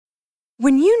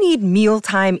When you need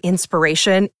mealtime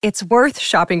inspiration, it's worth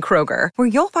shopping Kroger, where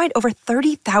you'll find over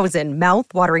 30,000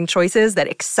 mouth-watering choices that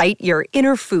excite your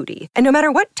inner foodie. And no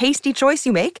matter what tasty choice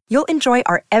you make, you'll enjoy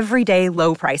our everyday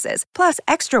low prices, plus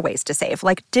extra ways to save,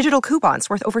 like digital coupons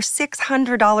worth over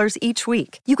 $600 each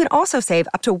week. You can also save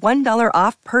up to $1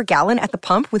 off per gallon at the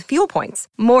pump with fuel points.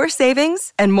 More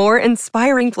savings and more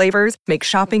inspiring flavors make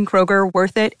shopping Kroger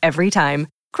worth it every time.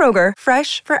 Kroger,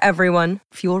 fresh for everyone.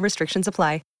 Fuel restrictions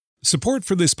apply. Support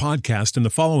for this podcast and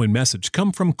the following message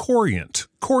come from Corient.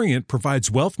 Corient provides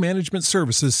wealth management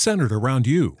services centered around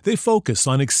you. They focus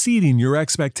on exceeding your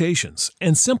expectations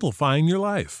and simplifying your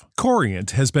life.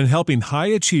 Corient has been helping high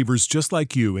achievers just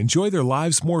like you enjoy their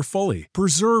lives more fully,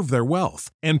 preserve their wealth,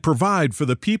 and provide for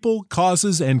the people,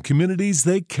 causes, and communities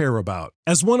they care about.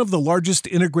 As one of the largest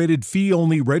integrated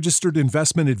fee-only registered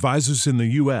investment advisors in the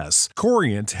U.S.,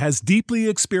 Corient has deeply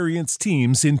experienced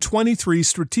teams in 23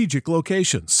 strategic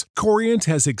locations. Corient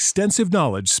has extensive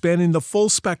knowledge spanning the full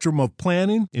spectrum of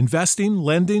planning, investing,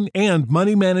 lending, and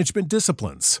money management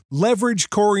disciplines. Leverage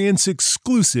Corient's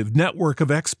exclusive network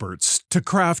of experts to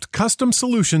craft custom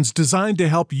solutions designed to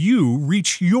help you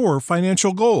reach your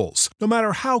financial goals, no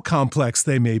matter how complex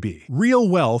they may be. Real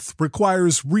wealth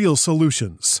requires real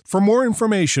solutions. For more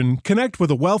information, connect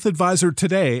with a wealth advisor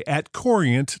today at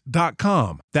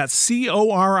Corient.com. That's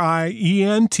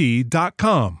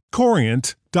Corient.com.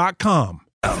 Corient.com.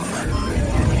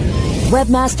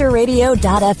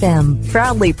 Webmasterradio.fm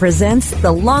proudly presents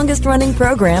the longest-running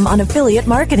program on affiliate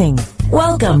marketing.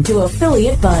 Welcome to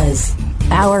Affiliate Buzz.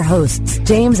 Our hosts,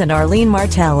 James and Arlene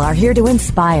Martell, are here to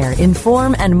inspire,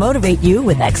 inform, and motivate you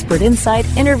with expert insight,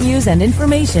 interviews, and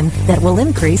information that will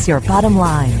increase your bottom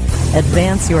line.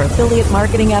 Advance your affiliate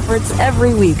marketing efforts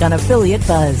every week on Affiliate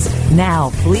Buzz.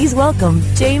 Now, please welcome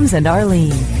James and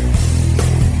Arlene.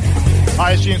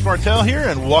 Hi, it's James Martell here,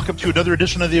 and welcome to another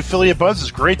edition of the Affiliate Buzz.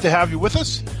 It's great to have you with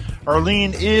us.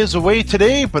 Arlene is away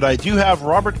today, but I do have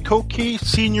Robert Koke,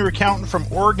 Senior Accountant from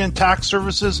Oregon Tax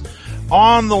Services,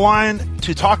 on the line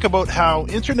to talk about how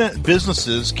internet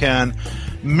businesses can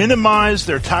minimize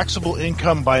their taxable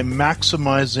income by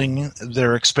maximizing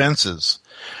their expenses.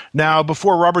 Now,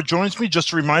 before Robert joins me,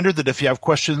 just a reminder that if you have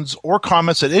questions or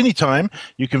comments at any time,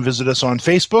 you can visit us on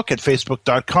Facebook at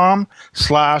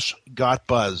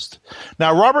facebook.com/gotbuzzed.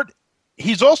 Now, Robert,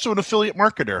 he's also an affiliate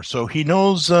marketer, so he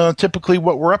knows typically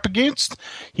what we're up against.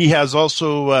 He has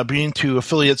also been to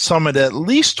Affiliate Summit at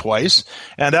least twice,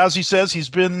 and as he says, he's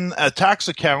been a tax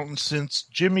accountant since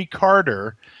Jimmy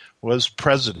Carter was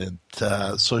president,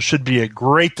 so it should be a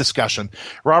great discussion.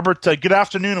 Robert, good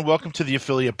afternoon and welcome to the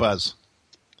Affiliate Buzz.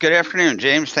 Good afternoon,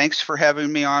 James. Thanks for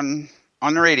having me on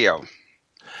the radio.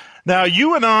 Now,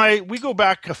 you and I, we go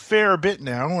back a fair bit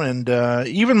now, and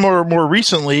even more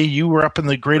recently, you were up in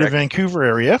the Greater Vancouver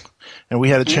area, and we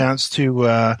had a chance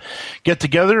to get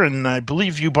together, and I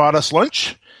believe you bought us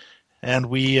lunch, and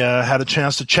we had a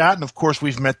chance to chat, and of course,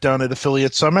 we've met down at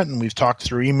Affiliate Summit, and we've talked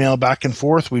through email back and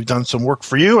forth. We've done some work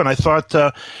for you, and I thought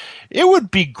it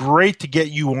would be great to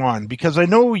get you on, because I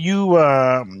know you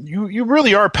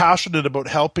really are passionate about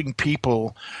helping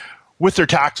people with their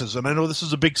taxes. And I know this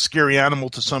is a big, scary animal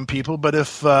to some people, but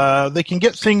if they can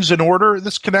get things in order,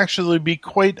 this can actually be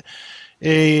quite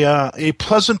a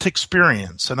pleasant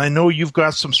experience. And I know you've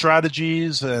got some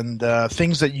strategies and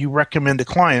things that you recommend to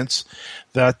clients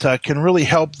that can really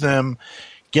help them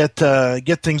get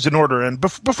things in order. And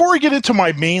before we get into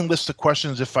my main list of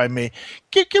questions, if I may,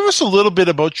 give us a little bit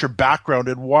about your background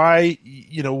and why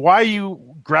you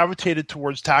gravitated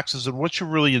towards taxes and what you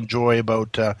really enjoy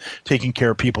about taking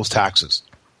care of people's taxes.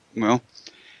 Well,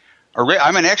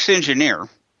 I'm an ex-engineer.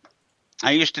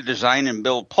 I used to design and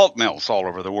build pulp mills all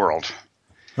over the world.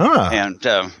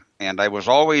 And I was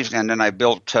always, and then I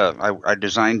built, I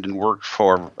designed and worked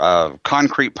for a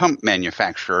concrete pump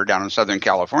manufacturer down in Southern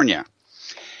California.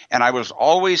 And I was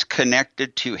always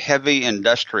connected to heavy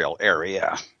industrial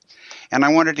area. And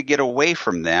I wanted to get away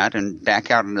from that and back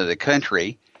out into the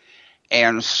country.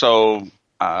 And so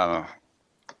I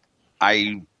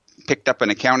picked up an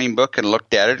accounting book and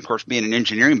looked at it. Of course, being an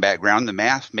engineering background, the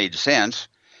math made sense.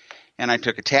 And I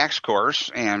took a tax course.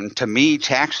 And to me,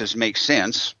 taxes make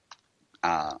sense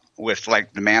with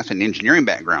like the math and engineering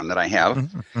background that I have.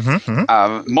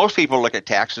 Most people look at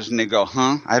taxes and they go,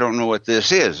 I don't know what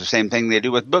this is. The same thing they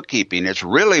do with bookkeeping. It's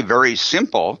really very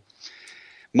simple.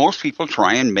 Most people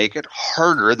try and make it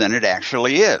harder than it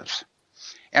actually is.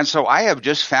 And so I have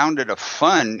just found it a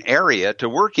fun area to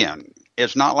work in.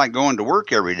 It's not like going to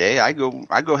work every day. I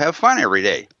go have fun every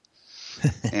day.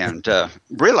 And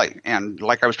really, and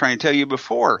like I was trying to tell you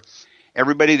before,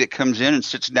 everybody that comes in and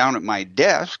sits down at my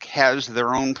desk has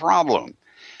their own problem.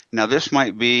 Now, this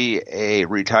might be a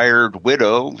retired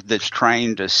widow that's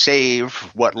trying to save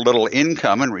what little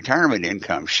income and retirement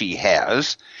income she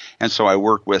has, and so I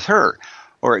work with her.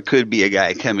 Or it could be a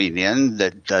guy coming in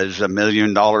that does $1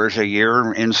 million a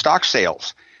year in stock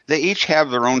sales. They each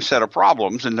have their own set of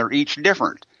problems, and they're each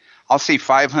different. I'll see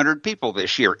 500 people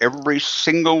this year. Every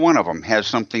single one of them has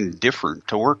something different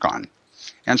to work on.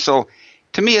 And so,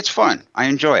 to me, it's fun. I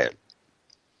enjoy it.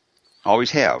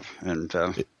 Always have, and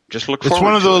just look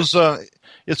forward to it.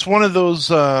 It's one of those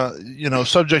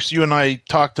subjects you and I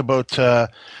talked about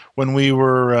when we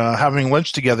were having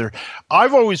lunch together.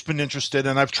 I've always been interested,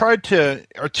 and I've tried to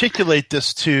articulate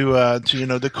this to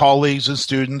the colleagues and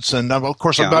students. And of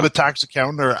course, I'm not a tax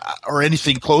accountant or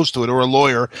anything close to it, or a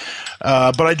lawyer,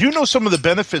 but I do know some of the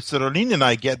benefits that Arlene and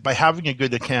I get by having a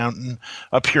good accountant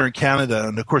up here in Canada.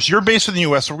 And of course, you're based in the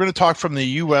U.S., so we're going to talk from the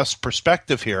U.S.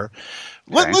 perspective here.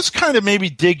 Let's kind of maybe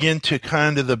dig into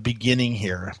kind of the beginning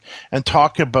here and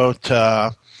talk about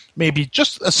maybe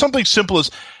just something simple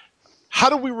as, how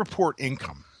do we report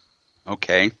income?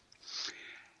 Okay.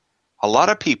 A lot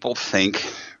of people think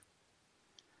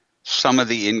some of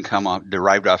the income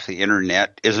derived off the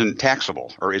internet isn't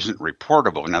taxable or isn't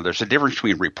reportable. Now, there's a difference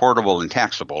between reportable and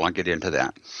taxable. I'll get into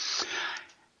that.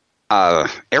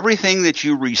 Everything that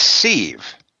you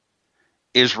receive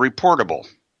is reportable.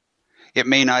 It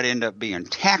may not end up being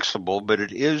taxable, but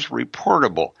it is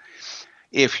reportable.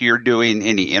 If you're doing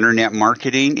any internet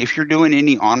marketing, if you're doing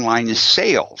any online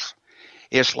sales,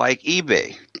 it's like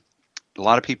eBay. A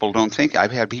lot of people don't think.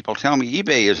 I've had people tell me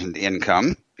eBay isn't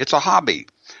income. It's a hobby.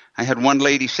 I had one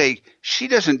lady say she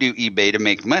doesn't do eBay to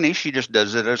make money. She just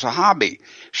does it as a hobby.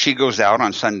 She goes out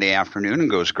on Sunday afternoon and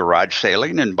goes garage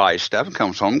sailing and buys stuff and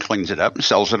comes home, cleans it up, and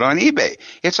sells it on eBay.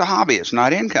 It's a hobby. It's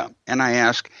not income. And I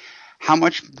ask, how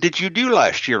much did you do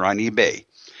last year on eBay?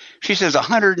 She says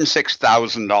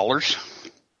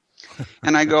 $106,000.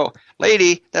 And I go,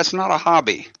 lady, that's not a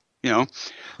hobby,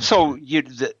 So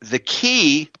the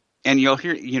key, and you'll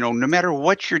hear, no matter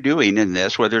what you're doing in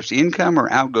this, whether it's income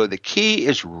or outgo, the key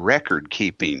is record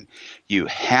keeping. You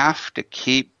have to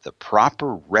keep the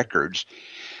proper records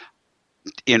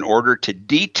in order to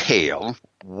detail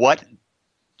what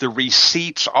the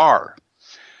receipts are.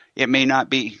 It may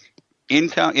not be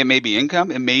income. It may be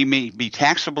income. It may be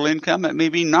taxable income. It may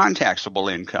be non-taxable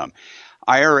income.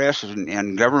 IRS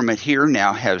and government here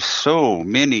now has so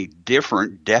many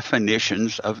different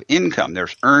definitions of income.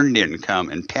 There's earned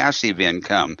income and passive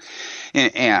income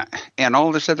and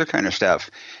all this other kind of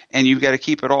stuff. And you've got to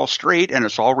keep it all straight, and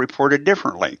it's all reported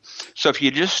differently. So if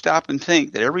you just stop and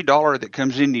think that every dollar that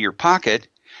comes into your pocket,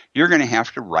 you're going to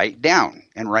have to write down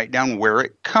where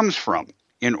it comes from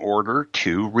in order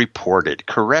to report it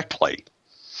correctly.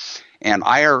 And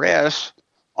IRS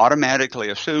automatically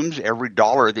assumes every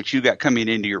dollar that you got coming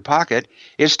into your pocket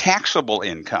is taxable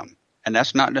income. And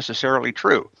that's not necessarily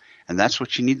true. And that's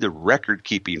what you need the record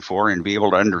keeping for, and be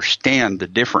able to understand the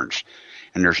difference.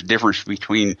 And there's a difference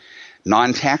between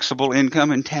non-taxable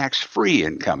income and tax-free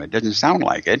income. It doesn't sound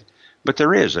like it, but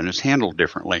there is, and it's handled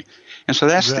differently. And so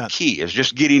that's the key, is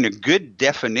just getting a good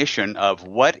definition of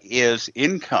what is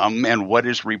income and what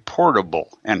is reportable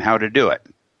and how to do it.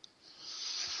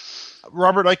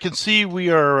 Robert, I can see we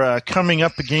are coming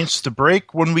up against the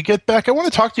break. When we get back, I want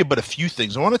to talk to you about a few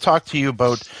things. I want to talk to you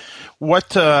about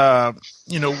what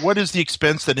is the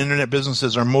expense that internet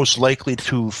businesses are most likely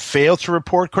to fail to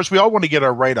report. Of course, we all want to get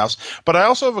our write-offs, but I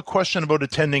also have a question about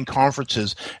attending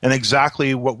conferences and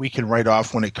exactly what we can write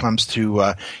off when it comes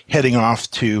to heading off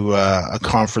to a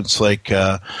conference like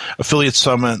Affiliate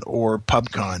Summit or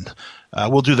PubCon.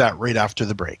 We'll do that right after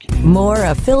the break. More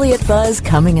Affiliate Buzz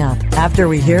coming up after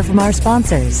we hear from our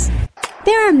sponsors.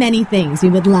 There are many things we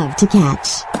would love to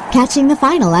catch. Catching the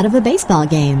final out of a baseball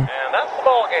game. And that's the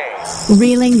ball game.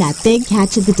 Reeling that big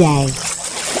catch of the day.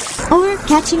 Or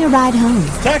catching a ride home.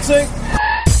 Taxi!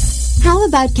 How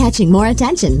about catching more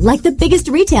attention like the biggest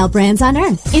retail brands on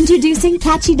earth? Introducing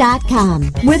Catchy.com,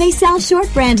 where they sell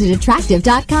short-branded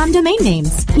attractive.com domain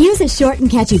names. Use a short and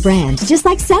catchy brand, just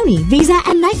like Sony, Visa,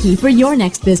 and Nike for your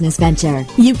next business venture.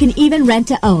 You can even rent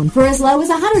to own for as low as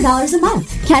 $100 a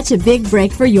month. Catch a big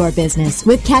break for your business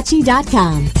with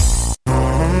Catchy.com.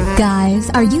 Guys,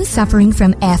 are you suffering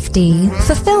from FD,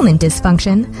 fulfillment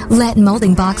dysfunction? Let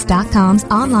MoldingBox.com's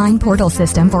online portal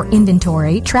system for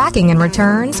inventory, tracking, and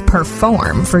returns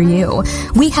perform for you.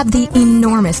 We have the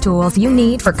enormous tools you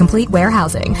need for complete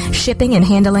warehousing, shipping, and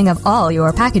handling of all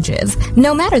your packages,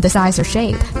 no matter the size or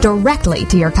shape, directly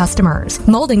to your customers.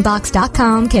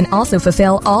 MoldingBox.com can also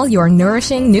fulfill all your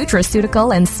nourishing,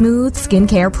 nutraceutical, and smooth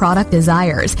skincare product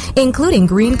desires, including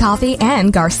green coffee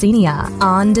and Garcinia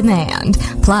on demand.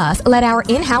 Plus, Plus, let our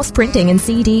in-house printing and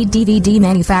CD, DVD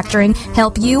manufacturing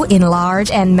help you enlarge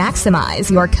and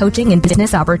maximize your coaching and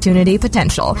business opportunity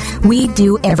potential. We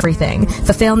do everything.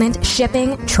 Fulfillment,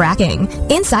 shipping, tracking,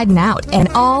 inside and out, and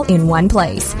all in one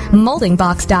place.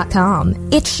 Moldingbox.com.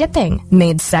 It's shipping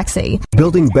made sexy.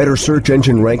 Building better search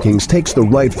engine rankings takes the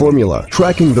right formula.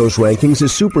 Tracking those rankings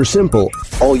is super simple.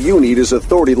 All you need is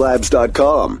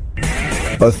authoritylabs.com.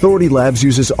 Authority Labs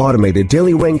uses automated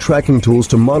daily rank tracking tools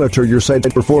to monitor your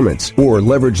site's performance or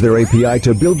leverage their API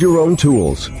to build your own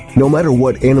tools. No matter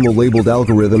what animal-labeled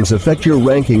algorithms affect your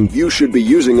ranking, you should be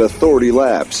using Authority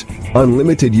Labs.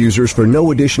 Unlimited users for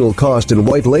no additional cost and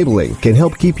white labeling can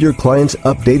help keep your clients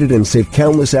updated and save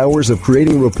countless hours of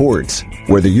creating reports.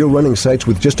 Whether you're running sites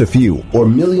with just a few or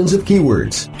millions of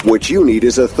keywords, what you need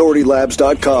is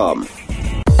authoritylabs.com.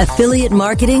 Affiliate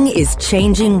marketing is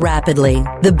changing rapidly.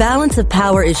 The balance of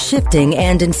power is shifting,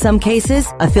 and in some cases,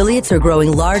 affiliates are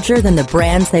growing larger than the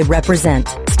brands they represent.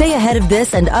 Stay ahead of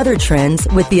this and other trends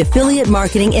with the Affiliate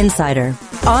Marketing Insider.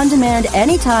 On demand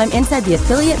anytime inside the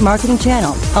Affiliate Marketing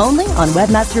channel, only on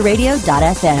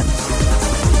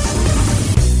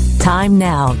webmasterradio.fm. Time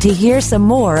now to hear some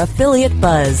more Affiliate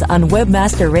Buzz on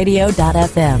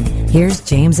webmasterradio.fm. Here's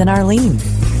James and Arlene.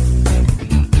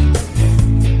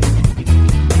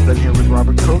 I'm here with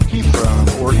Robert Krotke from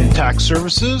Oregon Tax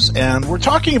Services, and we're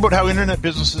talking about how internet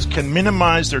businesses can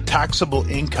minimize their taxable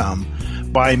income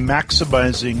by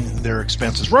maximizing their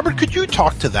expenses. Robert, could you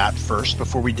talk to that first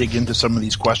before we dig into some of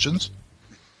these questions?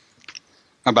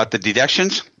 About the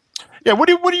deductions? Yeah, what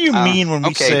do you mean when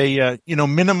we say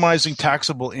minimizing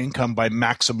taxable income by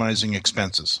maximizing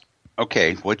expenses?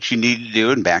 Okay, what you need to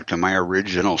do, and back to my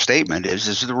original statement,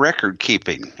 is the record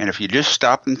keeping. And if you just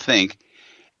stop and think,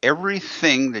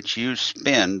 everything that you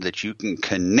spend that you can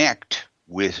connect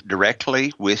with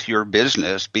directly with your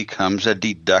business becomes a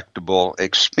deductible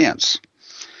expense.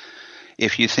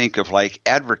 If you think of like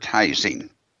advertising,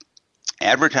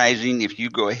 if you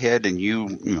go ahead and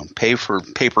you pay for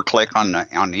pay-per-click on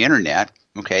the internet,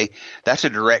 okay, that's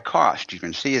a direct cost. You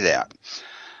can see that.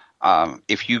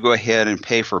 If you go ahead and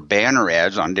pay for banner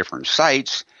ads on different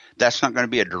sites, that's not going to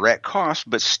be a direct cost,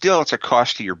 but still it's a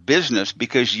cost to your business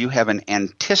because you have an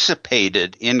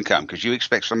anticipated income, because you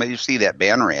expect somebody to see that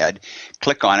banner ad,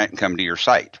 click on it, and come to your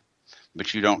site.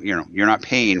 But you don't, you're not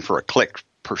paying for a click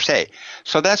per se.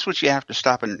 So that's what you have to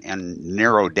stop and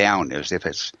narrow down, is if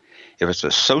it's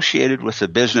associated with the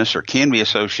business or can be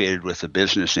associated with the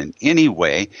business in any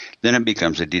way, then it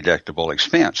becomes a deductible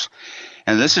expense.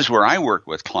 And this is where I work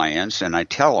with clients, and I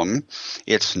tell them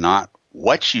it's not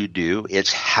what you do,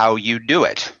 it's how you do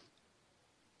it.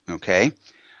 Okay?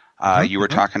 You were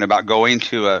talking about going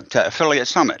to Affiliate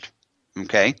Summit.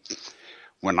 Okay?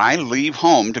 When I leave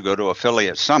home to go to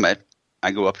Affiliate Summit,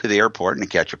 I go up to the airport and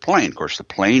catch a plane. Of course, the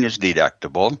plane is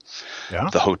deductible. Yeah.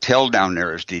 The hotel down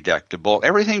there is deductible.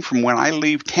 Everything from when I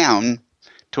leave town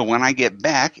to when I get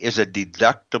back is a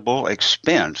deductible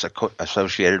expense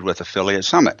associated with Affiliate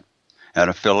Summit. An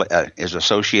affiliate is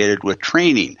associated with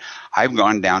training. I've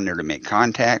gone down there to make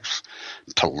contacts,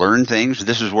 to learn things.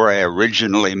 This is where I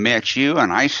originally met you,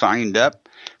 and I signed up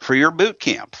for your boot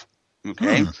camp.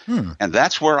 Okay? And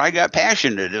that's where I got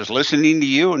passionate, is listening to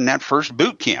you in that first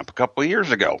boot camp a couple of years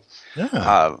ago.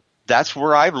 Yeah. That's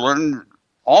where I've learned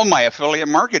all my affiliate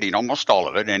marketing, almost all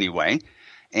of it anyway.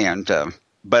 And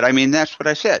but I mean, that's what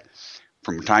I said.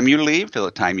 From the time you leave to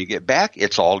the time you get back,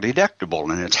 it's all deductible,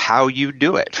 and it's how you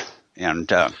do it.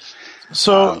 And I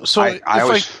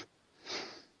was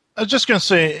just going to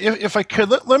say, if I could,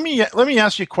 let me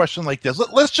ask you a question like this.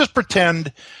 Let's just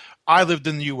pretend I lived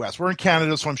in the U.S. We're in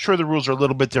Canada, so I'm sure the rules are a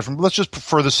little bit different. But let's just,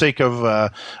 for the sake of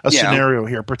a scenario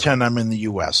here, pretend I'm in the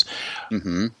U.S.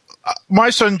 Mm-hmm. My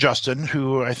son Justin,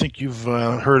 who I think you've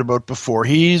heard about before,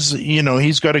 he's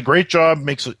got a great job,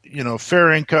 makes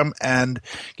fair income, and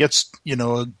gets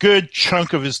a good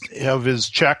chunk of his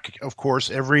check. Of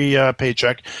course, every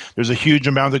paycheck, there's a huge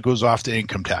amount that goes off to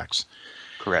income tax.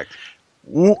 Correct.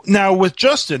 Now with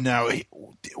Justin,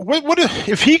 what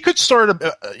if he could start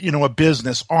a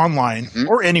business online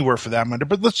or anywhere for that matter?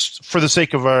 But let's, for the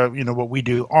sake of what we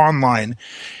do online.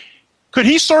 Could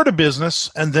he start a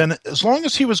business, and then as long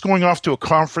as he was going off to a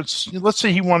conference, let's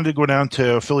say he wanted to go down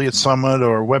to Affiliate Summit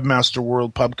or Webmaster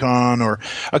World PubCon, or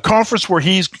a conference where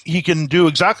he can do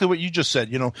exactly what you just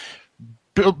said,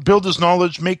 build his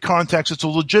knowledge, make contacts. It's a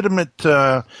legitimate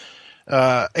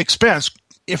expense.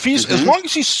 If he's as long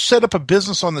as he's set up a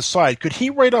business on the side, could he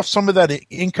write off some of that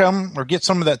income or get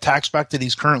some of that tax back that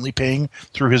he's currently paying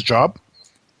through his job?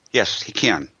 Yes, he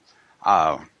can.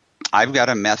 I've got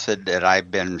a method that I've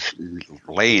been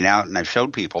laying out, and I've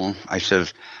showed people. I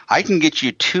says, I can get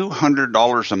you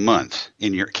 $200 a month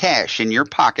in your cash in your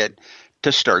pocket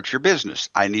to start your business.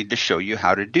 I need to show you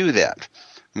how to do that.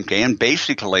 Okay, and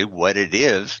basically what it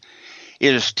is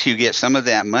to get some of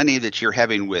that money that you're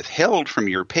having withheld from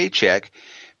your paycheck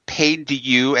paid to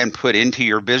you and put into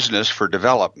your business for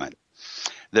development.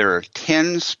 There are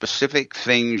 10 specific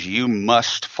things you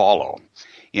must follow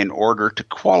in order to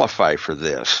qualify for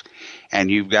this.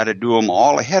 And you've got to do them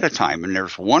all ahead of time. And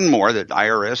there's one more that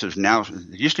IRS is now,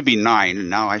 it used to be 9, and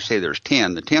now I say there's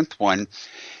 10. The 10th one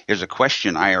is a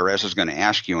question IRS is going to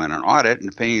ask you in an audit,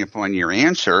 and depending upon your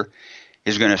answer,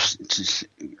 is going to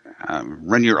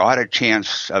run your audit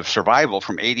chance of survival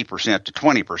from 80% to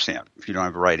 20% if you don't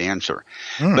have the right answer.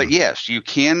 But yes, you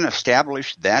can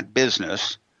establish that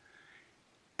business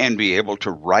and be able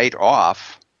to write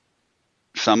off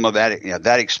some of that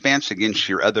that expense against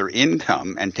your other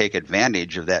income and take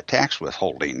advantage of that tax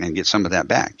withholding and get some of that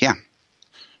back. Yeah,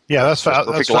 that's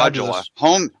perfect. Logical.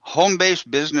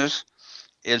 Home-based business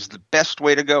is the best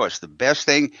way to go. It's the best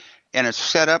thing, and it's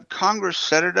set up. Congress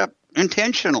set it up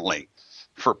intentionally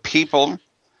for people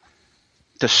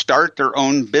to start their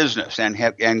own business and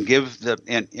give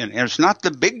and it's not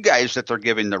the big guys that they're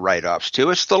giving the write-offs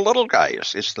to. It's the little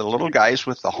guys. It's the little guys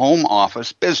with the home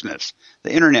office business,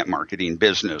 the internet marketing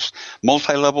business,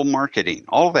 multi-level marketing,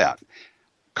 all that.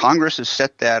 Congress has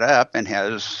set that up and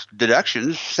has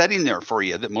deductions sitting there for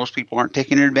you that most people aren't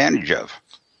taking advantage of.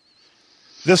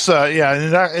 This,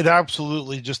 it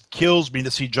absolutely just kills me to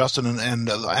see Justin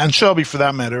and Shelby, for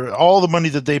that matter, all the money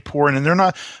that they pour in, and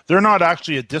they're not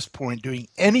actually at this point doing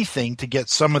anything to get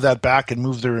some of that back and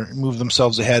move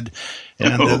themselves ahead.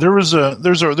 And there's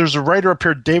a writer up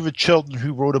here, David Chilton,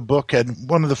 who wrote a book, and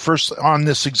one of the first on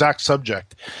this exact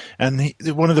subject. And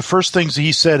one of the first things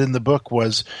he said in the book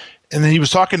was, and he was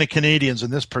talking to Canadians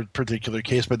in this particular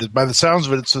case, but by the sounds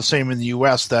of it, it's the same in the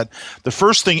U.S., that the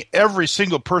first thing every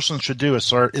single person should do is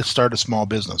start a small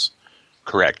business.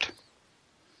 Correct.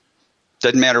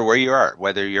 Doesn't matter where you are,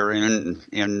 whether you're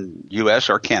in U.S.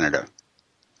 or Canada.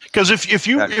 Because if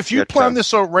you plan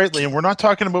this out rightly, and we're not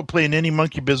talking about playing any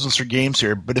monkey business or games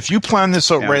here, but if you plan this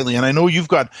out rightly, and I know you've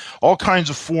got all kinds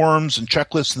of forms and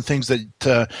checklists and things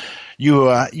that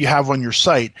you have on your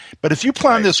site, but if you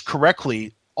plan this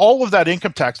correctly, all of that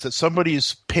income tax that somebody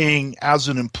is paying as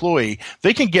an employee,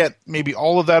 they can get maybe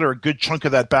all of that or a good chunk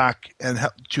of that back and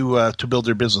to build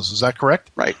their business. Is that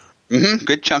correct? Right. Mm-hmm.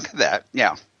 Good chunk of that.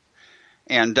 Yeah.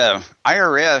 And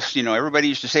IRS, everybody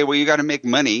used to say, well, you got to make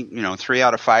money, 3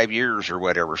 out of 5 years or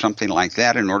whatever, something like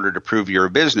that, in order to prove you're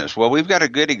a business. Well, we've got a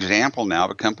good example now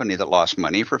of a company that lost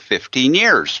money for 15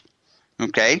 years.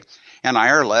 Okay. And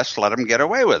IRS let them get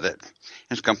away with it.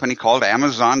 It's a company called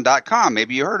Amazon.com.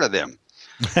 Maybe you heard of them.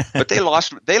 But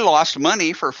they lost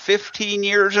money for 15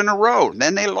 years in a row.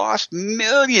 Then they lost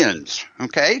millions.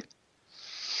 Okay,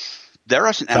 they're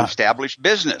an established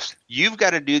business. You've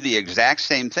got to do the exact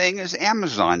same thing as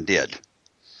Amazon did,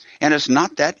 and it's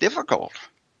not that difficult.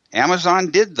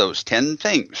 Amazon did those 10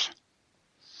 things.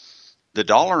 The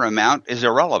dollar amount is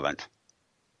irrelevant.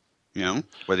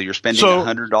 Whether you're spending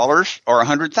 $100 or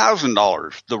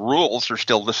 $100,000, the rules are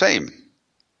still the same.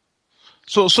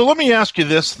 So let me ask you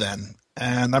this then.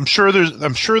 And I'm sure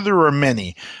there are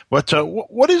many. But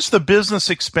what is the business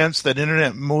expense that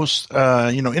internet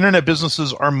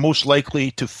businesses are most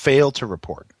likely to fail to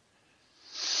report?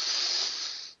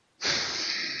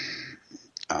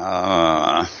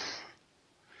 Probably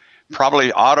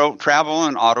auto travel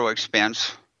and auto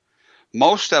expense.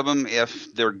 Most of them,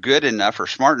 if they're good enough or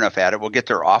smart enough at it, will get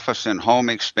their office and home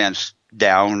expense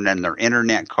down, and their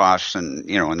internet costs and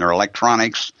and their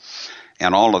electronics.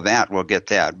 And all of that will get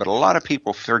that. But a lot of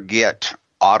people forget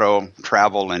auto,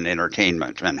 travel, and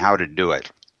entertainment and how to do it.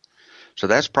 So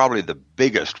that's probably the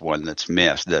biggest one that's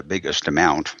missed, the biggest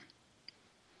amount.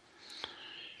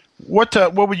 What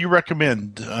would you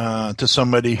recommend to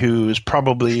somebody who is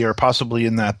probably or possibly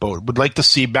in that boat, would like to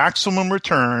see maximum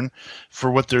return for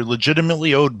what they're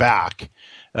legitimately owed back?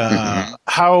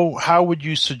 How would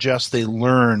you suggest they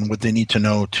learn what they need to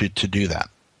know to do that?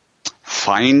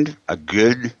 Find a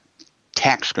good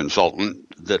tax consultant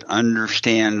that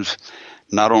understands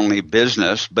not only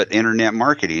business but internet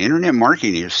marketing. Internet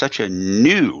marketing is such a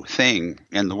new thing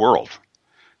in the world.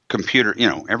 Computer,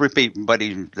 everybody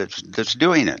that's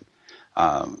doing it,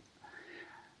 that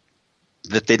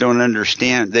they don't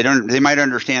understand. They might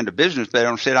understand a business, but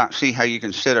they don't see how you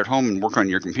can sit at home and work on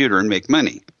your computer and make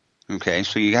money. Okay,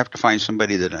 so you have to find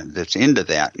somebody that's into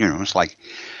that. It's like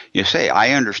you say,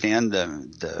 I understand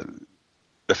the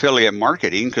affiliate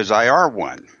marketing because I are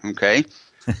one. Okay,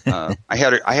 I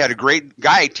had a great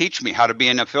guy teach me how to be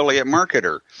an affiliate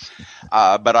marketer.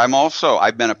 But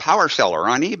I've been a power seller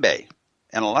on eBay,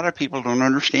 and a lot of people don't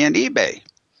understand eBay.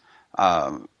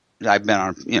 I've been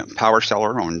a power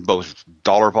seller on both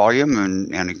dollar volume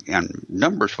and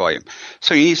numbers volume.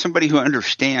 So you need somebody who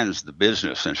understands the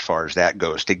business as far as that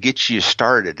goes to get you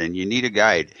started, and you need a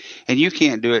guide. And you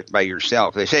can't do it by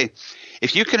yourself. They say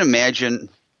if you can imagine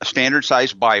a standard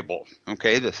sized Bible,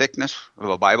 okay, the thickness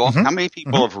of a Bible. How many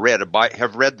people have read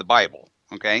the Bible?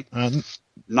 Okay,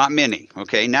 not many.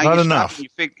 Okay, now not you enough.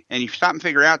 Stop and you stop and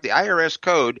figure out the IRS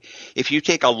code. If you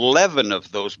take 11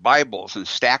 of those Bibles and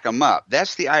stack them up,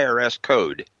 that's the IRS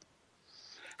code.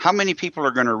 How many people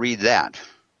are going to read that?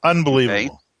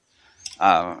 Unbelievable. Okay?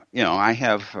 I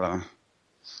have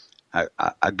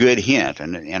a good hint,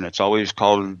 and it's always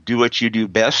called "Do what you do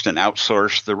best and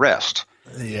outsource the rest."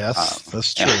 Yes,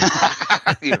 that's true.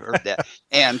 You heard that.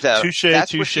 And touche,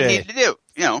 that's touche. what you need to do.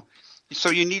 So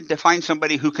you need to find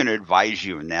somebody who can advise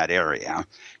you in that area.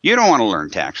 You don't want to learn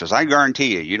taxes. I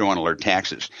guarantee you don't want to learn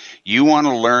taxes. You want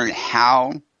to learn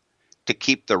how to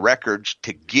keep the records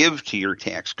to give to your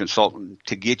tax consultant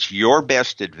to get your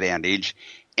best advantage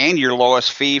and your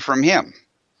lowest fee from him.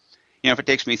 If it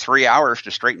takes me 3 hours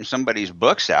to straighten somebody's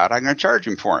books out, I'm going to charge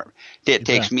him for it. If it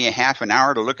takes me a half an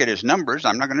hour to look at his numbers,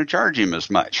 I'm not going to charge him as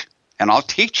much. And I'll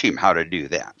teach him how to do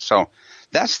that. So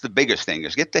that's the biggest thing,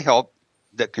 is get the help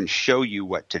that can show you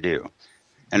what to do.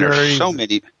 And there's so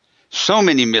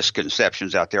many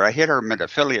misconceptions out there. I hit her at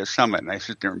Affiliate Summit, and I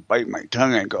sit there and bite my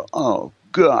tongue and go, oh,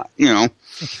 God.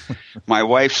 My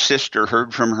wife's sister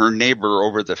heard from her neighbor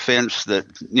over the fence that,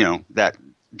 that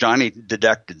Johnny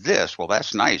deducted this. Well,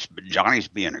 that's nice, but Johnny's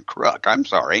being a crook. I'm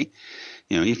sorry.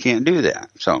 You can't do that.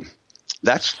 So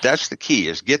that's the key,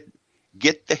 is get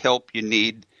the help you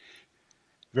need.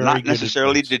 Not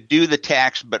necessarily to do the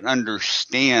tax, but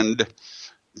understand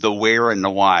the where and the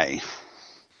why,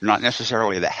 not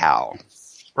necessarily the how.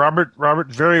 Robert,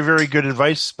 very, very good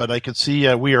advice, but I can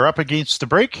see we are up against the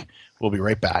break. We'll be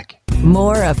right back.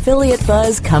 More Affiliate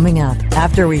Buzz coming up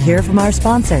after we hear from our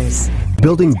sponsors.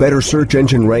 Building better search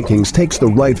engine rankings takes the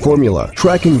right formula.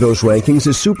 Tracking those rankings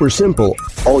is super simple.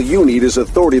 All you need is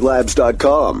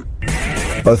AuthorityLabs.com.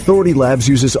 Authority Labs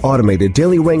uses automated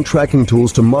daily rank tracking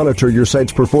tools to monitor your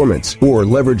site's performance, or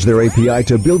leverage their API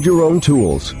to build your own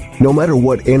tools. No matter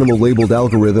what animal-labeled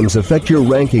algorithms affect your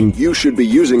ranking, you should be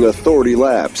using Authority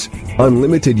Labs.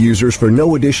 Unlimited users for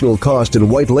no additional cost and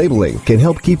white labeling can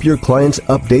help keep your clients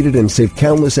updated and save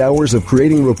countless hours of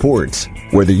creating reports.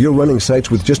 Whether you're running sites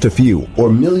with just a few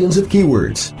or millions of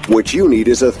keywords, what you need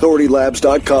is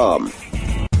AuthorityLabs.com.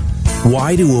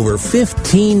 Why do over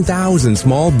 15,000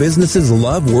 small businesses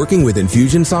love working with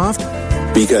Infusionsoft?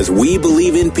 Because we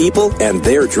believe in people and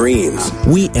their dreams.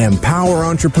 We empower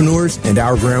entrepreneurs, and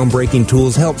our groundbreaking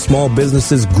tools help small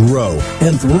businesses grow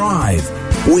and thrive.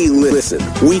 We listen.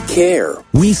 We care.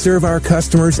 We serve our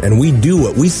customers, and we do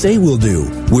what we say we'll do.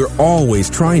 We're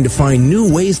always trying to find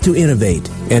new ways to innovate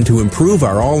and to improve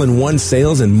our all-in-one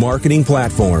sales and marketing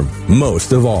platform.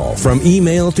 Most of all, from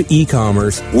email to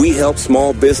e-commerce, we help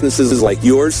small businesses like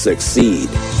yours succeed.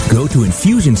 Go to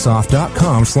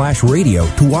Infusionsoft.com/radio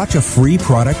to watch a free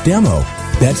product demo.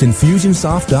 That's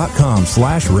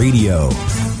Infusionsoft.com/radio.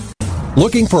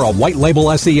 Looking for a white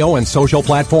label SEO and social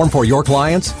platform for your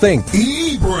clients? Think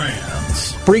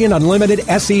eBrands. Free and unlimited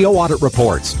SEO audit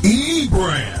reports.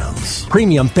 eBrands.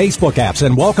 Premium Facebook apps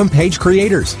and welcome page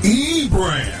creators.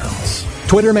 eBrands.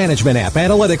 Twitter management app,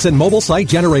 analytics, and mobile site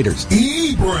generators.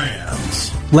 eBrands.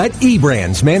 Let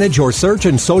eBrands manage your search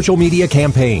and social media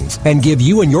campaigns and give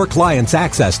you and your clients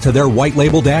access to their white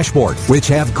label dashboard, which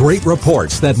have great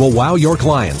reports that will wow your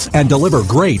clients and deliver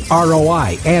great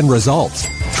ROI and results.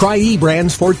 Try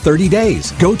eBrands for 30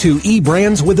 days. Go to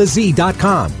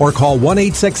eBrandsWithAZ.com or call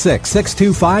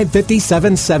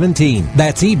 1-866-625-5717.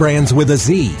 That's eBrands with a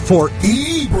Z for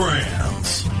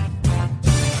eBrands.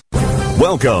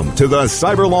 Welcome to the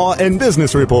Cyber Law and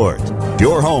Business Report,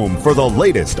 your home for the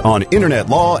latest on internet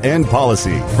law and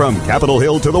policy. From Capitol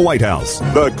Hill to the White House,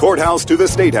 the courthouse to the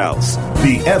State House,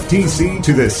 the FTC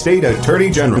to the State Attorney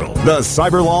General. The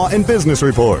Cyber Law and Business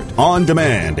Report, on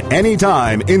demand,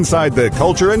 anytime inside the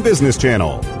Culture and Business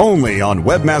Channel, only on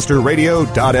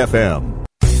WebmasterRadio.fm.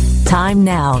 Time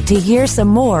now to hear some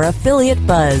more Affiliate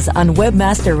Buzz on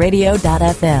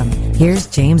WebmasterRadio.fm. Here's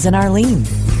James and Arlene.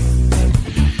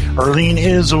 Arlene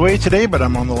is away today, but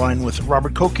I'm on the line with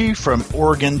Robert Koke from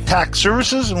Oregon Tax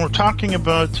Services, and we're talking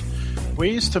about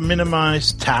ways to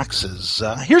minimize taxes.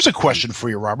 Here's a question for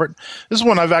you, Robert. This is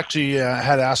one I've actually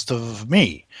had asked of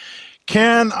me.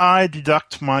 Can I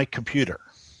deduct my computer?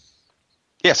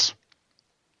 Yes.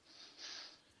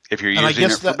 If you're using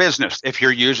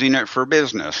it for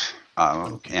business,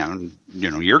 and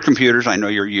your computers, I know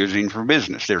you're using for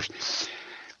business.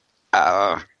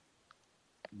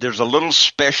 There's a little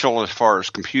special as far as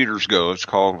computers go. It's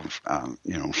called,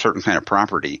 certain kind of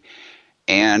property.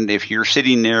 And if you're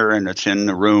sitting there and it's in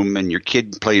the room and your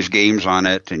kid plays games on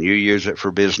it and you use it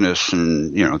for business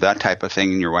and, that type of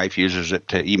thing, and your wife uses it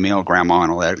to email grandma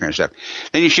and all that kind of stuff,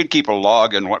 then you should keep a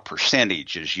log on what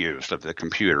percentage is used of the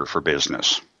computer for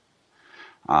business.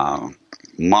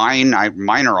 Mine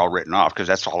are all written off because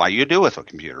that's all you do with a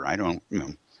computer. I don't,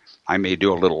 I may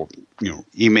do a little,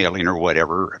 emailing or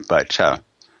whatever, but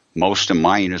most of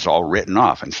mine is all written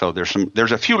off. And so there's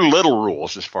a few little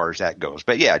rules as far as that goes.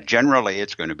 But yeah, generally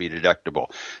it's going to be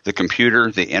deductible. The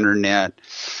computer, the internet,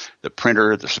 the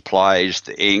printer, the supplies,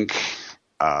 the ink,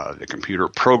 the computer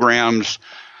programs.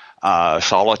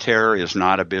 Solitaire is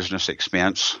not a business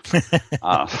expense, but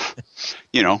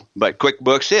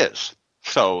QuickBooks is.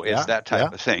 So it's that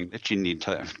type of thing that you need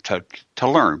to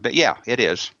learn. But yeah, it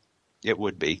is. It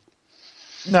would be.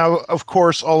 Now, of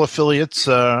course, all affiliates,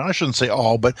 I shouldn't say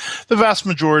all, but the vast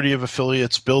majority of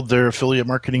affiliates build their affiliate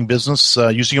marketing business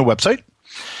using a website.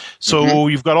 So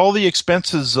you've got all the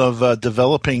expenses of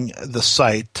developing the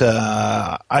site.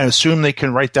 I assume they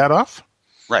can write that off?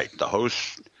 Right. The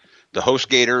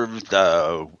HostGator,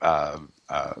 the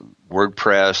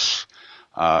WordPress,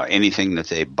 anything that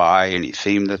they buy, any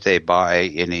theme that they buy,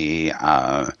 any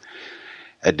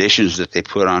additions that they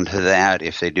put onto that,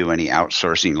 if they do any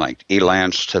outsourcing like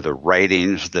Elance to the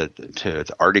writings, to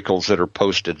the articles that are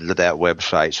posted to that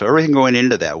website. So everything going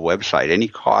into that website, any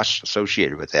costs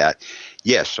associated with that,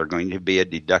 yes, are going to be a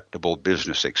deductible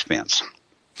business expense.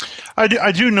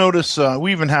 I do notice,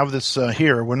 we even have this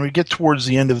here, when we get towards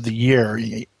the end of the year,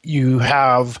 you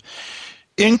have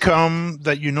income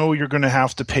that you're going to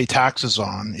have to pay taxes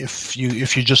on if you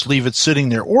just leave it sitting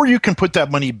there, or you can put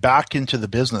that money back into the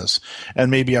business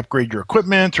and maybe upgrade your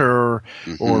equipment or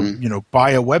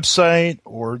buy a website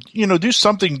or do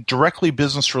something directly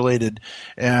business related,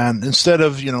 and instead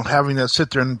of having that sit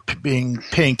there and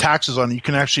paying taxes on it, you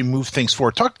can actually move things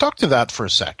forward. Talk to that for a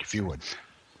sec, if you would.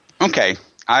 Okay.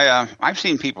 I've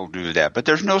seen people do that, but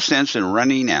there's no sense in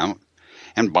running out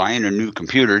and buying a new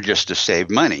computer just to save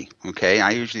money. Okay,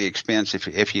 I usually expense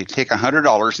if you take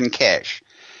 $100 in cash,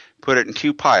 put it in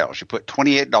two piles. You put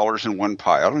 $28 in one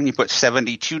pile and you put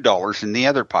 $72 in the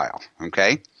other pile.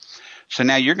 Okay, so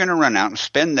now you're going to run out and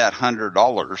spend that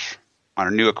 $100 on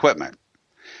a new equipment.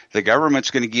 The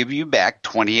government's going to give you back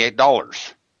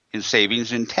 $28 in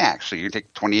savings in tax. So you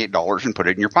take $28 and put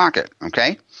it in your pocket.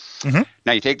 Okay.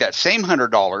 Now you take that same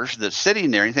 $100 that's sitting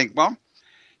there and you think, well,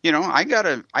 I got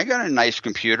a nice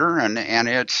computer and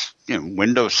it's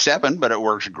Windows 7, but it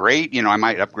works great. I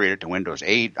might upgrade it to Windows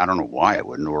 8. I don't know why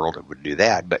in the world it would do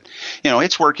that, but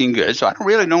it's working good. So I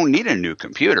don't need a new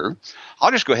computer. I'll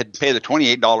just go ahead and pay the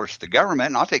 $28 to the government,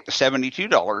 and I'll take the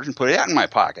 $72 and put it in my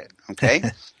pocket. Okay.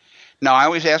 Now I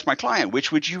always ask my client,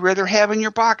 which would you rather have in your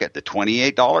pocket, the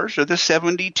 $28 or the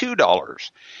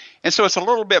 $72? And so it's a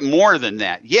little bit more than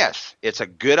that. Yes, it's a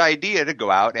good idea to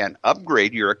go out and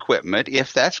upgrade your equipment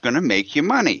if that's going to make you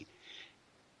money.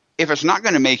 If it's not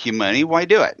going to make you money, why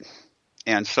do it?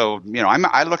 And so,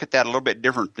 I look at that a little bit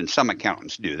different than some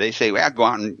accountants do. They say, well, go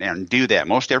out and do that.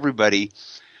 Most everybody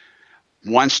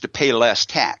wants to pay less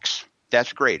tax.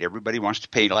 That's great. Everybody wants to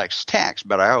pay less tax.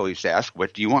 But I always ask,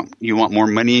 what do you want? You want more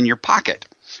money in your pocket.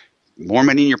 More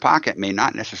money in your pocket may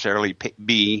not necessarily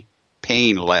be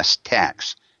paying less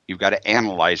tax. You've got to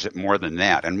analyze it more than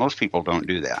that, and most people don't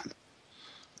do that.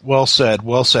 Well said.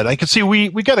 Well said. I can see we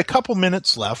got a couple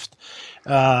minutes left.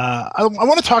 I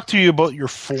want to talk to you about your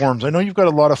forms. I know you've got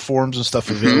a lot of forms and stuff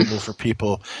available for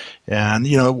people, and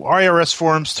IRS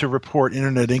forms to report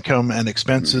internet income and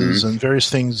expenses and various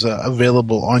things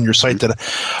available on your site that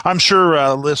I'm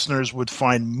sure listeners would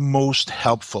find most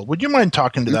helpful. Would you mind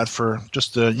talking to that for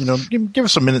just give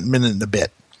us a minute and a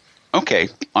bit? Okay,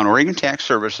 on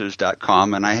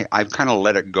OregonTaxServices.com, and I've kind of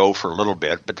let it go for a little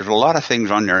bit, but there's a lot of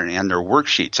things on there and they're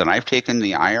worksheets, and I've taken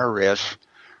the IRS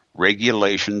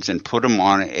regulations and put them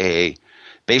on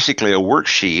basically a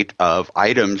worksheet of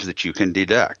items that you can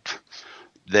deduct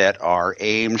that are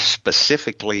aimed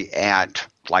specifically at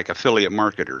like affiliate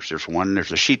marketers.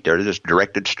 There's a sheet there that's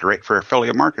directed straight for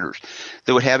affiliate marketers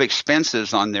that would have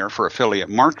expenses on there for affiliate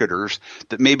marketers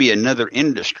that maybe another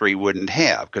industry wouldn't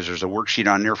have, because there's a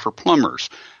worksheet on there for plumbers.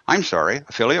 I'm sorry,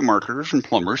 affiliate marketers and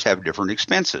plumbers have different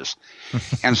expenses.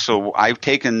 And so I've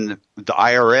taken the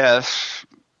IRS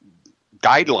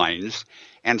guidelines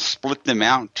and split them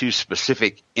out to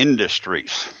specific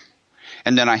industries.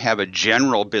 And then I have a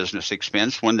general business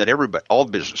expense, one that all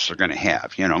businesses are going to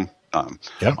have,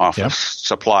 office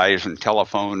supplies and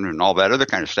telephone and all that other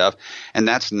kind of stuff. And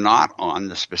that's not on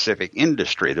the specific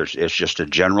industry. It's just a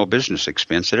general business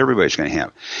expense that everybody's going to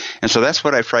have. And so that's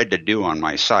what I've tried to do on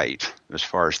my site as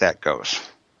far as that goes.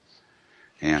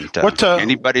 And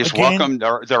anybody's welcome.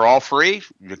 They're all free.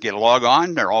 You get a log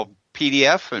on. They're all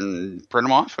PDF and print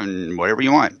them off and whatever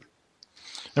you want.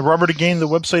 And Robert, again, the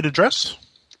website address?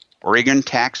 Oregon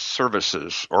Tax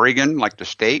Services. Oregon, like the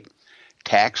state.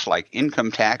 Tax, like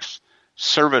income tax.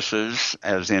 Services,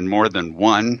 as in more than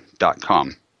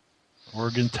one.com.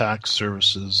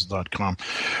 OregonTaxServices.com.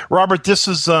 Robert, this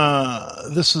has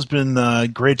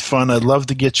been great fun. I'd love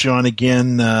to get you on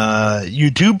again. You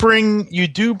do bring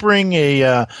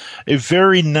a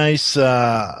very nice,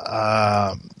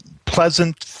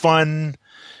 pleasant, fun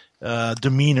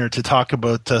demeanor to talk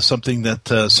about something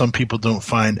that some people don't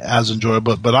find as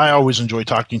enjoyable. But I always enjoy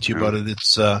talking to you about it.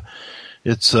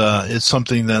 It's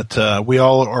something that we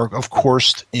all are, of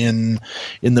course, in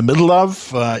the middle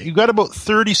of. You got about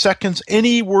 30 seconds.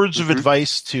 Any words of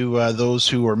advice to those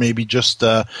who are maybe just,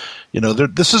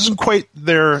 this isn't quite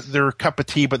their cup of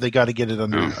tea, but they got to get it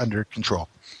under control.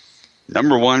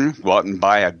 Number one, go out and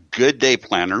buy a good day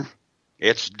planner.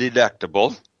 It's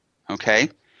deductible. Okay.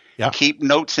 Yeah. Keep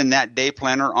notes in that day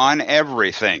planner on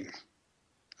everything.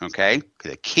 Okay.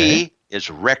 The key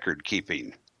is record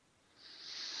keeping.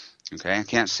 Okay, I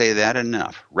can't say that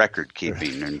enough. Record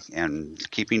keeping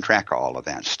and keeping track of all of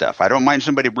that stuff. I don't mind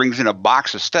somebody brings in a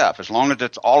box of stuff as long as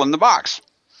it's all in the box.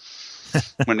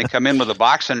 When they come in with a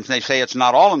box and they say it's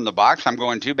not all in the box, I'm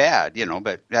going too bad,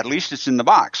 but at least it's in the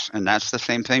box. And that's the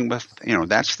same thing with,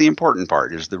 that's the important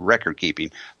part is the record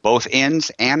keeping, both ins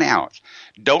and outs.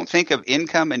 Don't think of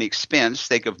income and expense.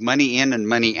 Think of money in and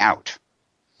money out.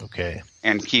 Okay.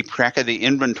 And keep track of the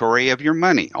inventory of your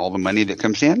money, all the money that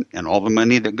comes in and all the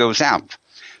money that goes out.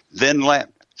 Then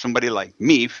let somebody like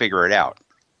me figure it out.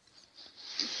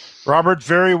 Robert,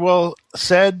 very well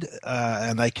said.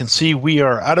 And I can see we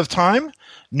are out of time.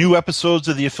 New episodes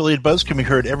of the Affiliate Buzz can be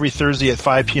heard every Thursday at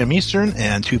 5 p.m. Eastern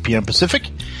and 2 p.m. Pacific.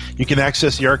 You can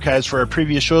access the archives for our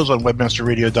previous shows on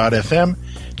webmasterradio.fm,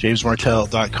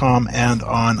 jamesmartell.com, and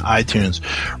on iTunes.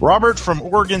 Robert from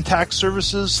Oregon Tax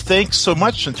Services, thanks so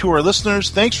much. And to our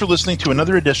listeners, thanks for listening to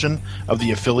another edition of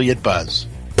the Affiliate Buzz.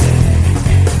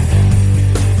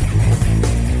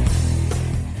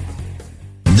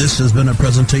 This has been a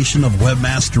presentation of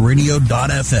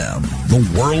WebmasterRadio.fm,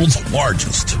 the world's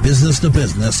largest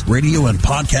business-to-business radio and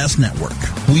podcast network.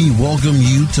 We welcome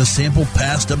you to sample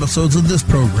past episodes of this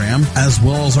program, as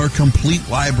well as our complete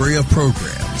library of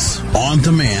programs, on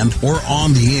demand or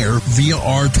on the air via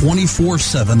our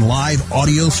 24/7 live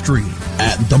audio stream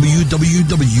at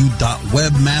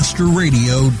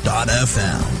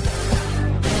www.webmasterradio.fm.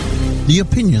 The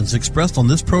opinions expressed on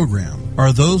this program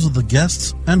are those of the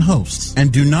guests and hosts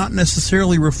and do not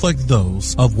necessarily reflect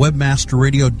those of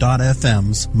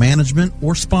WebmasterRadio.fm's management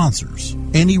or sponsors.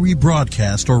 Any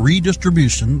rebroadcast or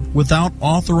redistribution without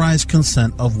authorized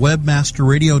consent of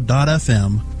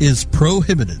WebmasterRadio.fm is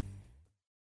prohibited.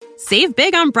 Save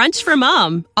big on brunch for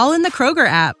mom, all in the Kroger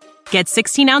app. Get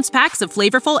 16-ounce packs of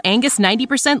flavorful Angus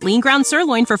 90% lean ground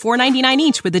sirloin for $4.99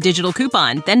 each with a digital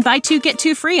coupon. Then buy 2, get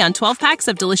 2 free on 12 packs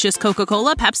of delicious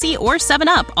Coca-Cola, Pepsi, or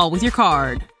 7-Up, all with your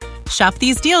card. Shop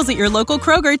these deals at your local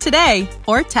Kroger today,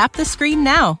 or tap the screen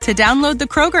now to download the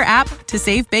Kroger app to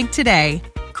save big today.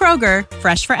 Kroger,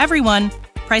 fresh for everyone.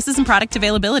 Prices and product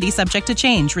availability subject to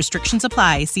change. Restrictions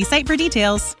apply. See site for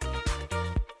details.